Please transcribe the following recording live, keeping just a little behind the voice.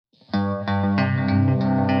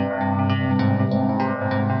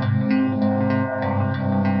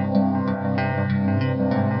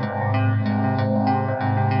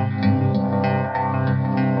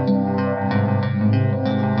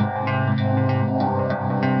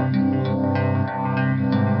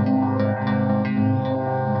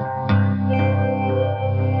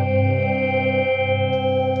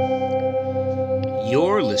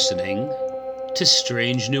listening to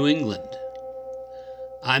Strange New England.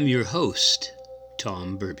 I'm your host,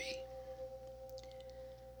 Tom Burby.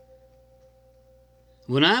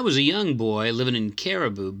 When I was a young boy living in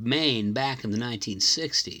Caribou, Maine, back in the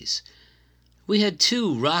 1960s, we had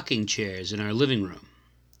 2 rocking chairs in our living room.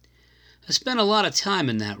 I spent a lot of time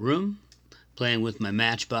in that room, playing with my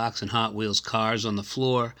Matchbox and Hot Wheels cars on the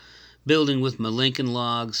floor, building with my Lincoln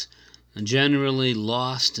logs, and generally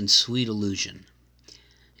lost in sweet illusion.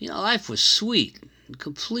 Life was sweet and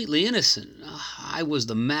completely innocent. I was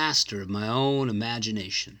the master of my own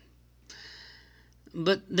imagination.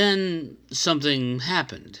 But then something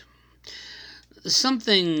happened.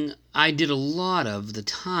 Something I did a lot of the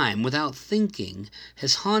time without thinking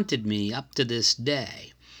has haunted me up to this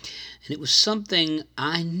day. And it was something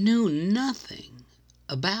I knew nothing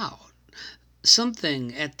about.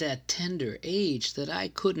 Something at that tender age that I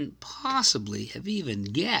couldn't possibly have even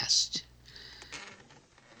guessed.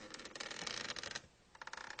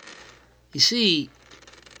 You see,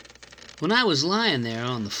 when I was lying there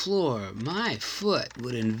on the floor, my foot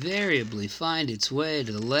would invariably find its way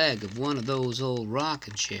to the leg of one of those old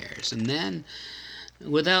rocking chairs, and then,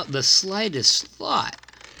 without the slightest thought,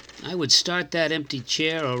 I would start that empty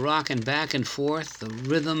chair a-rocking back and forth. The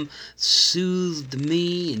rhythm soothed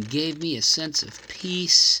me and gave me a sense of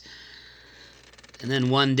peace. And then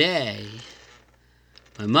one day,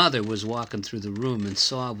 my mother was walking through the room and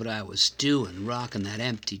saw what I was doing, rocking that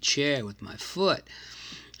empty chair with my foot.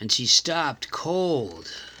 And she stopped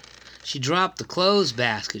cold. She dropped the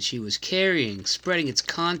clothesbasket she was carrying, spreading its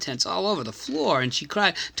contents all over the floor, and she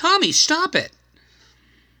cried, "Tommy, stop it!"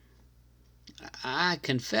 I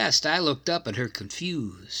confessed I looked up at her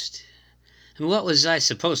confused. And what was I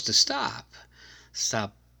supposed to stop?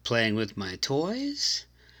 Stop playing with my toys?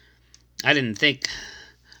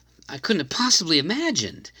 I couldn't have possibly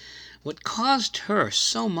imagined what caused her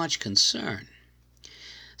so much concern.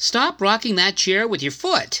 "Stop rocking that chair with your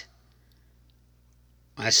foot."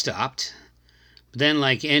 I stopped. But then,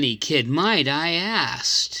 like any kid might, I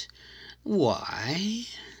asked, "Why?"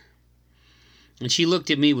 And she looked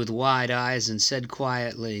at me with wide eyes and said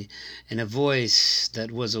quietly, in a voice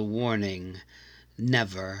that was a warning,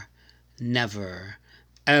 "Never, never,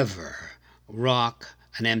 ever rock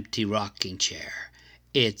an empty rocking chair.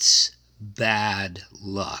 It's bad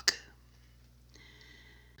luck."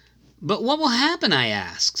 "But what will happen?" I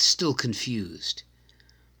asked, still confused.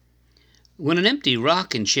 "When an empty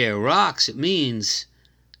rocking chair rocks, it means,"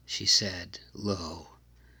 she said, low,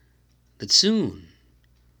 "that soon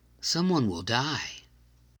someone will die."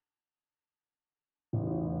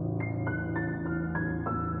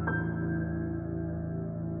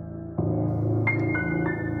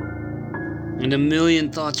 And a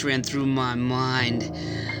million thoughts ran through my mind.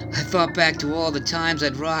 I thought back to all the times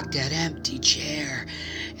I'd rocked that empty chair,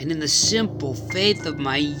 and in the simple faith of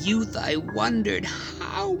my youth, I wondered,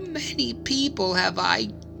 how many people have I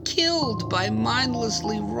killed by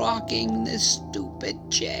mindlessly rocking this stupid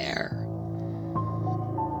chair?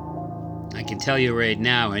 I can tell you right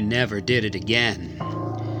now, I never did it again.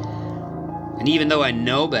 And even though I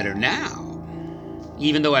know better now,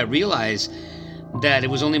 even though I realize that it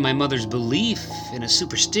was only my mother's belief in a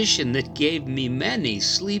superstition that gave me many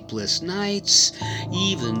sleepless nights,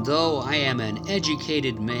 even though I am an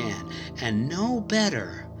educated man and know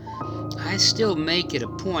better, I still make it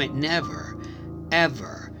a point never,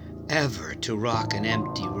 ever, ever to rock an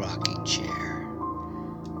empty rocking chair.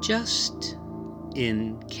 Just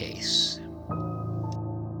in case.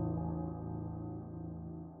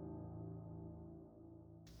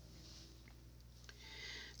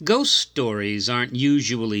 Ghost stories aren't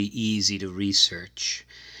usually easy to research.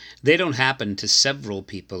 They don't happen to several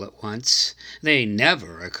people at once. They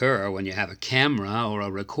never occur when you have a camera or a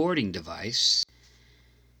recording device.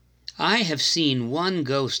 I have seen one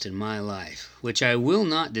ghost in my life, which I will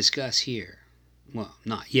not discuss here. Well,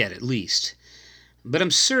 not yet at least. But I'm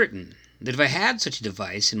certain that if I had such a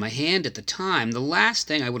device in my hand at the time, the last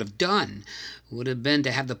thing I would have done would have been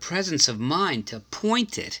to have the presence of mind to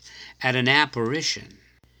point it at an apparition.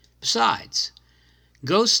 Besides,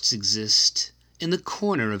 ghosts exist in the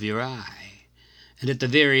corner of your eye and at the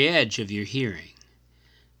very edge of your hearing.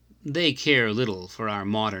 They care little for our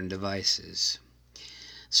modern devices.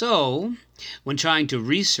 So, when trying to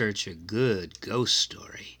research a good ghost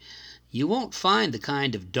story, you won't find the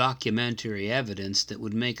kind of documentary evidence that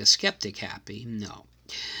would make a skeptic happy. No.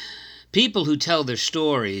 People who tell their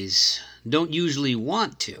stories don't usually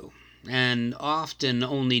want to, and often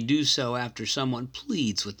only do so after someone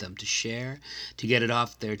pleads with them to share, to get it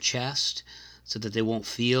off their chest, so that they won't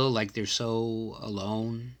feel like they're so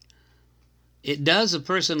alone. It does a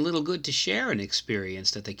person little good to share an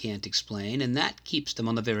experience that they can't explain, and that keeps them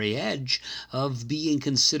on the very edge of being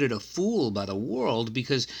considered a fool by the world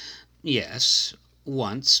because, yes,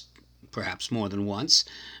 once, perhaps more than once,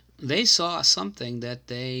 they saw something that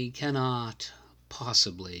they cannot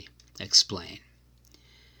possibly explain.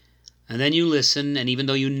 And then you listen, and even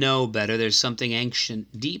though you know better, there's something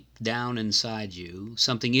ancient deep down inside you,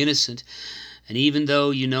 something innocent. And even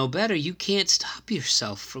though you know better, you can't stop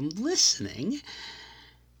yourself from listening.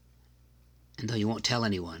 And though you won't tell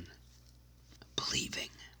anyone, believing.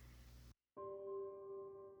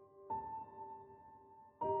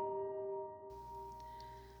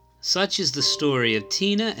 Such is the story of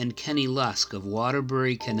Tina and Kenny Lusk of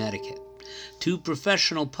Waterbury, Connecticut, two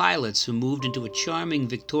professional pilots who moved into a charming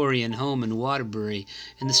Victorian home in Waterbury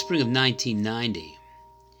in the spring of 1990.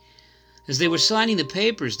 As they were signing the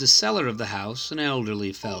papers, the seller of the house, an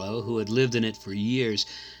elderly fellow who had lived in it for years,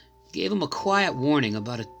 gave them a quiet warning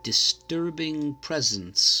about a disturbing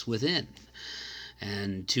presence within,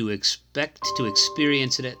 and to expect to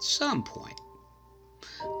experience it at some point.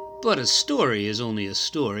 But a story is only a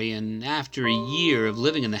story, and after a year of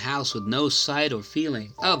living in the house with no sight or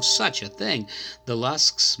feeling of such a thing, the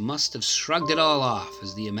Lusks must have shrugged it all off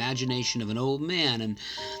as the imagination of an old man and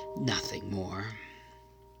nothing more.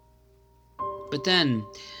 But then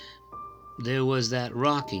there was that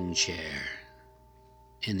rocking chair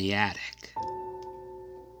in the attic.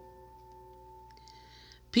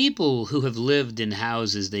 People who have lived in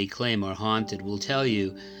houses they claim are haunted will tell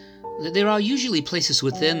you that there are usually places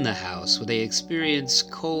within the house where they experience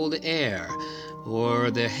cold air or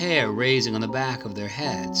their hair raising on the back of their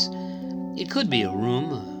heads. It could be a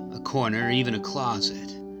room, a corner, even a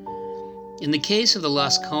closet. In the case of the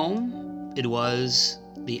Lusk home, it was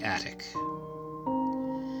the attic.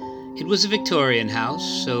 It was a Victorian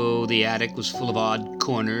house, so the attic was full of odd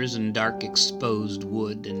corners and dark exposed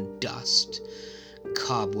wood and dust,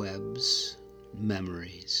 cobwebs,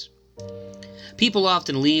 memories. People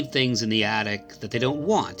often leave things in the attic that they don't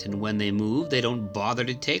want, and when they move, they don't bother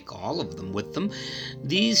to take all of them with them.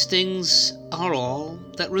 These things are all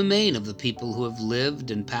that remain of the people who have lived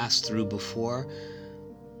and passed through before.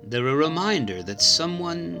 They're a reminder that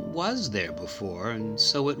someone was there before, and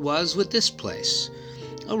so it was with this place.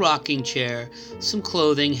 A rocking chair, some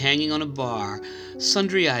clothing hanging on a bar,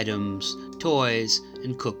 sundry items, toys,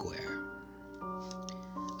 and cookware.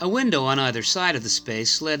 A window on either side of the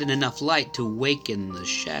space let in enough light to waken the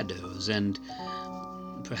shadows, and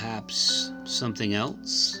perhaps something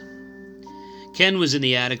else. Ken was in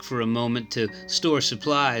the attic for a moment to store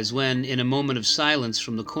supplies when, in a moment of silence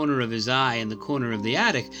from the corner of his eye in the corner of the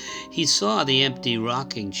attic, he saw the empty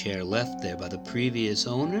rocking chair left there by the previous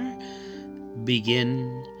owner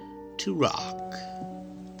begin to rock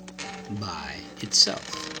by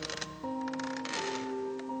itself.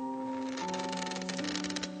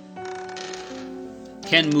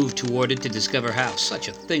 Ken moved toward it to discover how such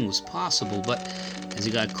a thing was possible, but as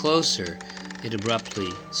he got closer, it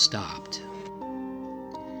abruptly stopped.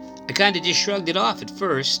 I kind of just shrugged it off at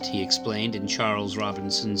first, he explained in Charles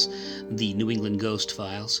Robinson's The New England Ghost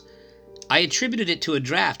Files. I attributed it to a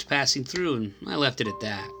draft passing through, and I left it at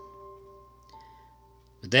that.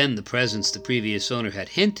 But then the presence the previous owner had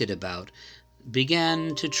hinted about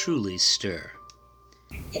began to truly stir.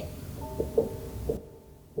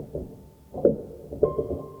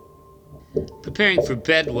 Preparing for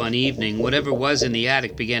bed one evening, whatever was in the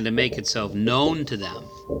attic began to make itself known to them.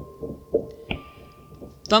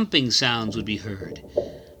 Thumping sounds would be heard.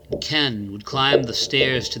 Ken would climb the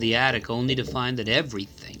stairs to the attic only to find that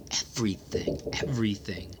everything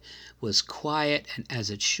was quiet and as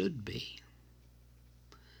it should be.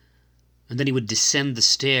 And then he would descend the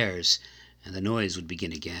stairs, and the noise would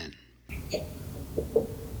begin again.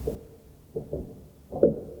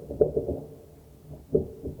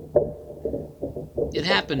 It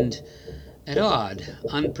happened at odd,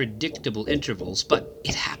 unpredictable intervals, but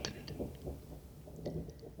it happened.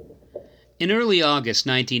 In early August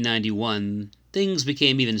 1991, things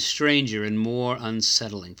became even stranger and more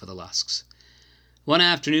unsettling for the Lusks. One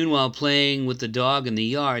afternoon, while playing with the dog in the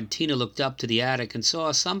yard, Tina looked up to the attic and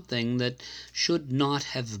saw something that should not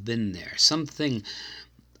have been there, something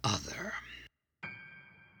other.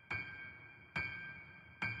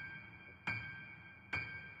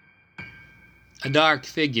 A dark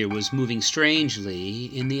figure was moving strangely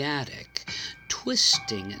in the attic,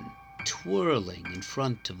 twisting and twirling in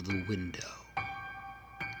front of the window.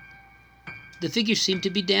 The figure seemed to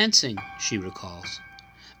be dancing, she recalls.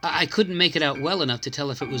 I couldn't make it out well enough to tell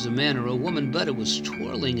if it was a man or a woman, but it was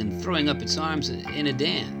twirling and throwing up its arms in a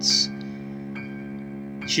dance.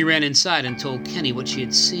 She ran inside and told Kenny what she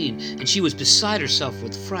had seen, and she was beside herself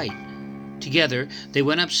with fright. Together, they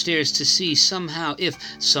went upstairs to see somehow if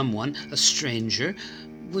someone, a stranger,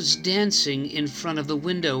 was dancing in front of the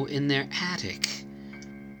window in their attic.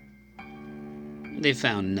 They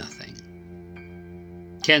found nothing.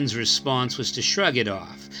 Ken's response was to shrug it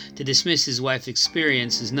off, to dismiss his wife's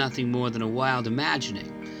experience as nothing more than a wild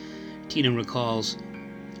imagining. Tina recalls,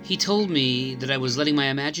 "He told me that I was letting my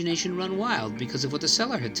imagination run wild because of what the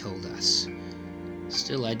seller had told us.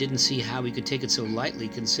 Still, I didn't see how he could take it so lightly,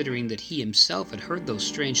 considering that he himself had heard those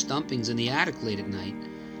strange thumpings in the attic late at night.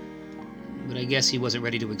 But I guess he wasn't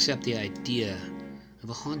ready to accept the idea of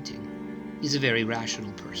a haunting. He's a very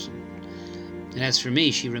rational person. And as for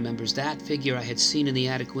me," she remembers, "that figure I had seen in the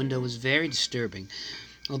attic window was very disturbing,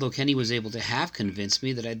 although Kenny was able to half convince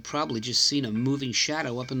me that I'd probably just seen a moving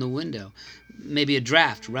shadow up in the window, maybe a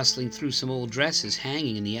draft rustling through some old dresses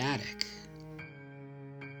hanging in the attic."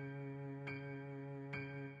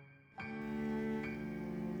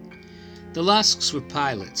 The Lusks were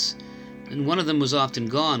pilots, and one of them was often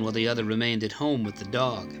gone while the other remained at home with the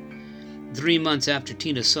dog. 3 months after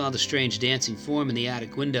Tina saw the strange dancing form in the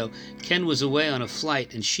attic window, Ken was away on a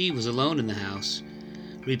flight and she was alone in the house.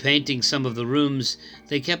 Repainting some of the rooms,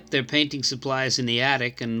 they kept their painting supplies in the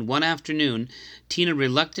attic, and one afternoon, Tina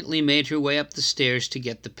reluctantly made her way up the stairs to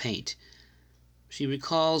get the paint. She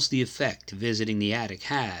recalls the effect visiting the attic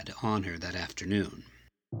had on her that afternoon.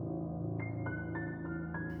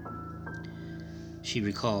 She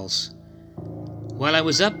recalls, "While I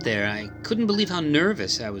was up there, I couldn't believe how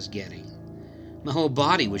nervous I was getting. My whole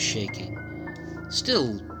body was shaking.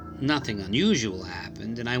 Still, nothing unusual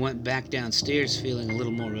happened, and I went back downstairs feeling a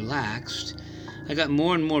little more relaxed. I got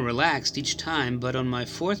more and more relaxed each time, but on my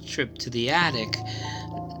 4th trip to the attic,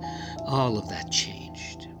 all of that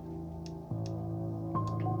changed."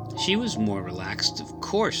 She was more relaxed. Of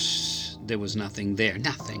course, there was nothing there,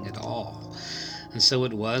 nothing at all. And so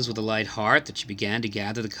it was with a light heart that she began to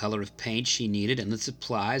gather the color of paint she needed and the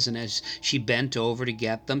supplies, and as she bent over to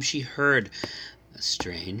get them, she heard a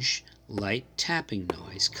strange, light tapping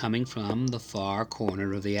noise coming from the far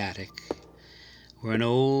corner of the attic, where an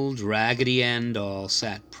old Raggedy Ann doll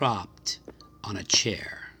sat propped on a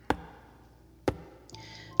chair.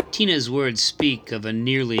 Tina's words speak of a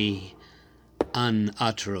nearly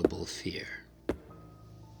unutterable fear.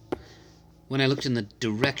 "When I looked in the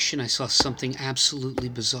direction, I saw something absolutely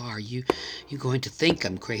bizarre. You're going to think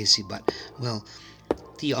I'm crazy, but, well,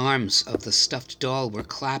 the arms of the stuffed doll were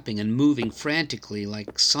clapping and moving frantically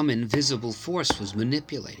like some invisible force was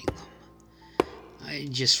manipulating them. I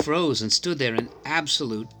just froze and stood there in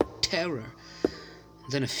absolute terror.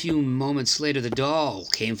 Then a few moments later, the doll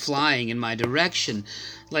came flying in my direction,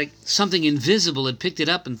 like something invisible had picked it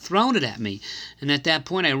up and thrown it at me. And at that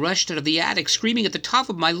point, I rushed out of the attic, screaming at the top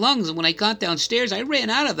of my lungs, and when I got downstairs, I ran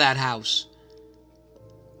out of that house."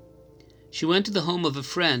 She went to the home of a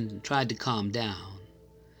friend and tried to calm down.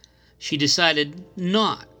 She decided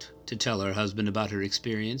not to tell her husband about her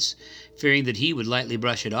experience, fearing that he would lightly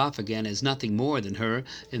brush it off again as nothing more than her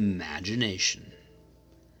imagination.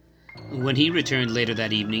 When he returned later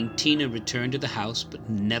that evening, Tina returned to the house but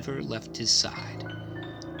never left his side.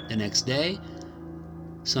 The next day,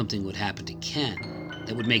 something would happen to Ken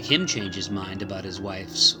that would make him change his mind about his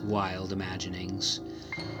wife's wild imaginings.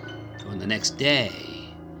 On the next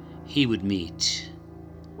day, he would meet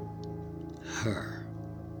her.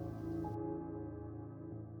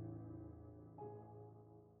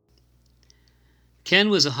 Ken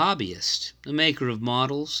was a hobbyist, a maker of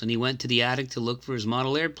models, and he went to the attic to look for his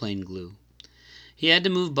model airplane glue. He had to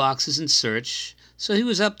move boxes and search, so he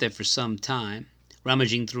was up there for some time,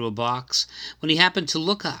 rummaging through a box, when he happened to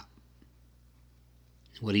look up.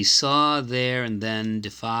 What he saw there and then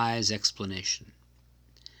defies explanation.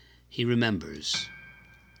 He remembers,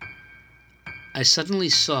 "I suddenly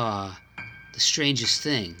saw the strangest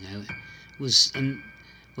thing. It was an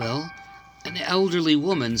elderly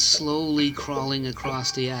woman slowly crawling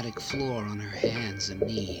across the attic floor on her hands and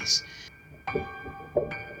knees.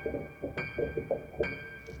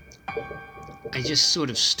 I just sort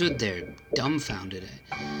of stood there, dumbfounded.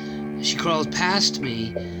 She crawled past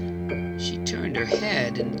me. She turned her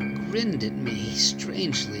head and grinned at me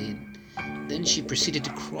strangely. Then she proceeded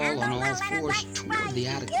to crawl on all fours toward the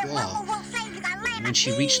attic wall. And when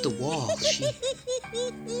she reached the wall, she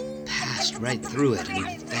passed right through it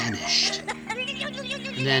and vanished.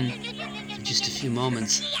 And then, for just a few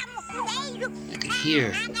moments, I could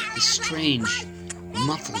hear this strange,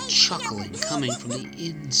 muffled chuckling coming from the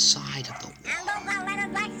inside of the wall.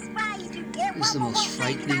 It was the most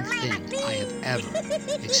frightening thing I have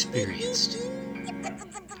ever experienced.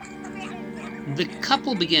 The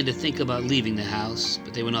couple began to think about leaving the house,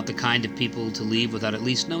 but they were not the kind of people to leave without at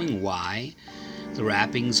least knowing why. The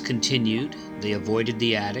rappings continued. They avoided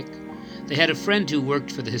the attic. They had a friend who worked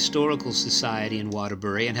for the Historical Society in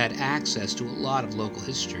Waterbury and had access to a lot of local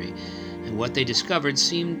history, and what they discovered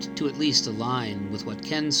seemed to at least align with what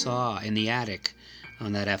Ken saw in the attic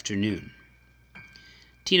on that afternoon.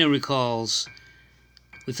 Tina recalls,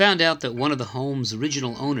 "We found out that one of the home's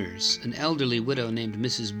original owners, an elderly widow named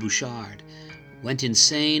Mrs. Bouchard, went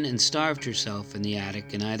insane and starved herself in the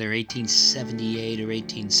attic in either 1878 or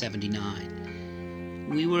 1879.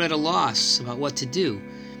 We were at a loss about what to do.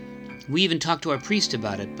 We even talked to our priest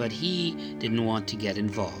about it, but he didn't want to get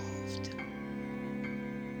involved."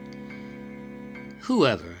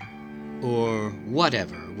 Whoever, or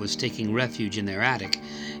whatever, was taking refuge in their attic,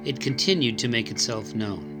 it continued to make itself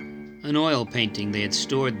known. An oil painting they had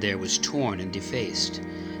stored there was torn and defaced.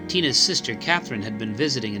 Tina's sister, Catherine, had been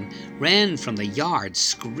visiting and ran from the yard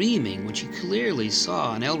screaming when she clearly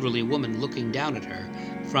saw an elderly woman looking down at her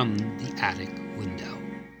from the attic window.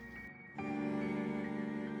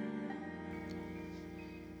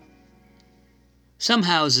 Some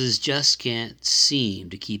houses just can't seem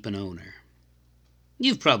to keep an owner.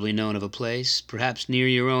 You've probably known of a place, perhaps near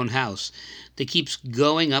your own house, that keeps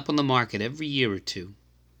going up on the market every year or two.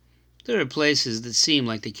 There are places that seem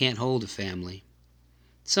like they can't hold a family.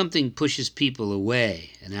 Something pushes people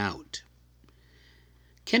away and out.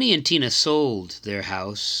 Kenny and Tina sold their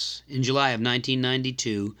house in July of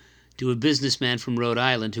 1992 to a businessman from Rhode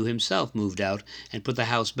Island who himself moved out and put the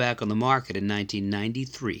house back on the market in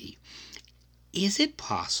 1993. Is it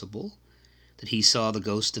possible that he saw the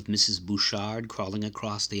ghost of Mrs. Bouchard crawling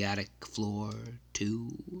across the attic floor,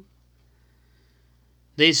 too?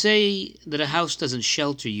 They say that a house doesn't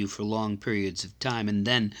shelter you for long periods of time and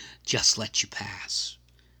then just let you pass.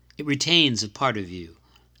 It retains a part of you,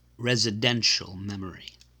 residential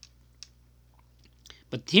memory.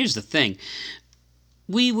 But here's the thing.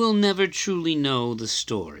 We will never truly know the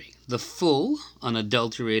story, the full,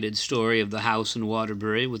 unadulterated story of the house in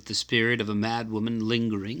Waterbury with the spirit of a madwoman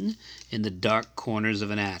lingering in the dark corners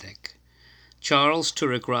of an attic. Charles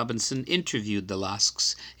Turek Robinson interviewed the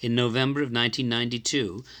Lusks in November of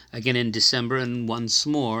 1992, again in December, and once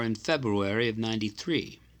more in February of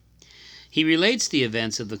 93. He relates the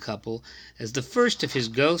events of the couple as the first of his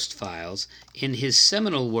ghost files in his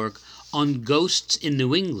seminal work on ghosts in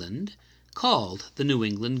New England, called The New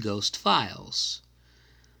England Ghost Files.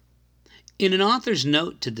 In an author's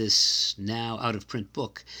note to this now out-of-print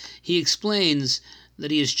book, he explains that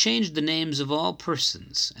he has changed the names of all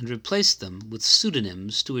persons and replaced them with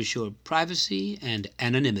pseudonyms to assure privacy and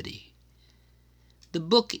anonymity. The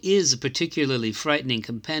book is a particularly frightening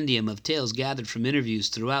compendium of tales gathered from interviews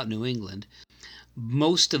throughout New England.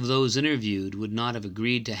 Most of those interviewed would not have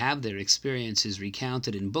agreed to have their experiences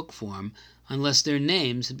recounted in book form unless their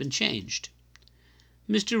names had been changed.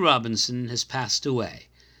 Mr. Robinson has passed away,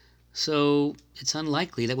 so it's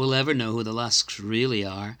unlikely that we'll ever know who the Lusks really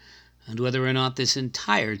are, and whether or not this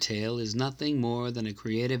entire tale is nothing more than a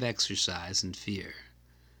creative exercise in fear.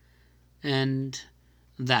 And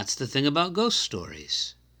that's the thing about ghost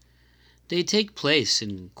stories. They take place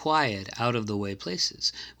in quiet, out-of-the-way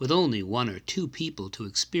places, with only one or two people to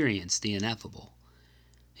experience the ineffable.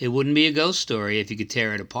 It wouldn't be a ghost story if you could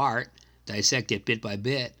tear it apart, dissect it bit by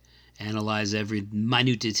bit, analyze every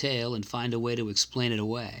minute detail, and find a way to explain it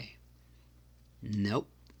away. Nope.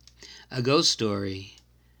 A ghost story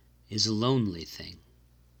is a lonely thing,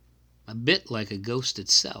 a bit like a ghost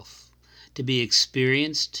itself, to be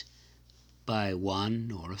experienced by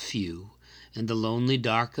one or a few in the lonely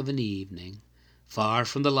dark of an evening, far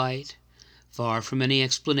from the light, far from any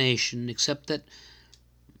explanation, except that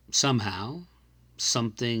somehow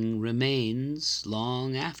something remains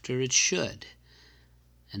long after it should,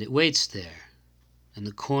 and it waits there in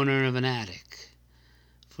the corner of an attic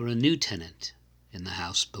for a new tenant in the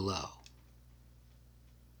house below.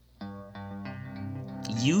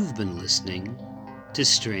 You've been listening to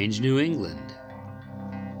Strange New England.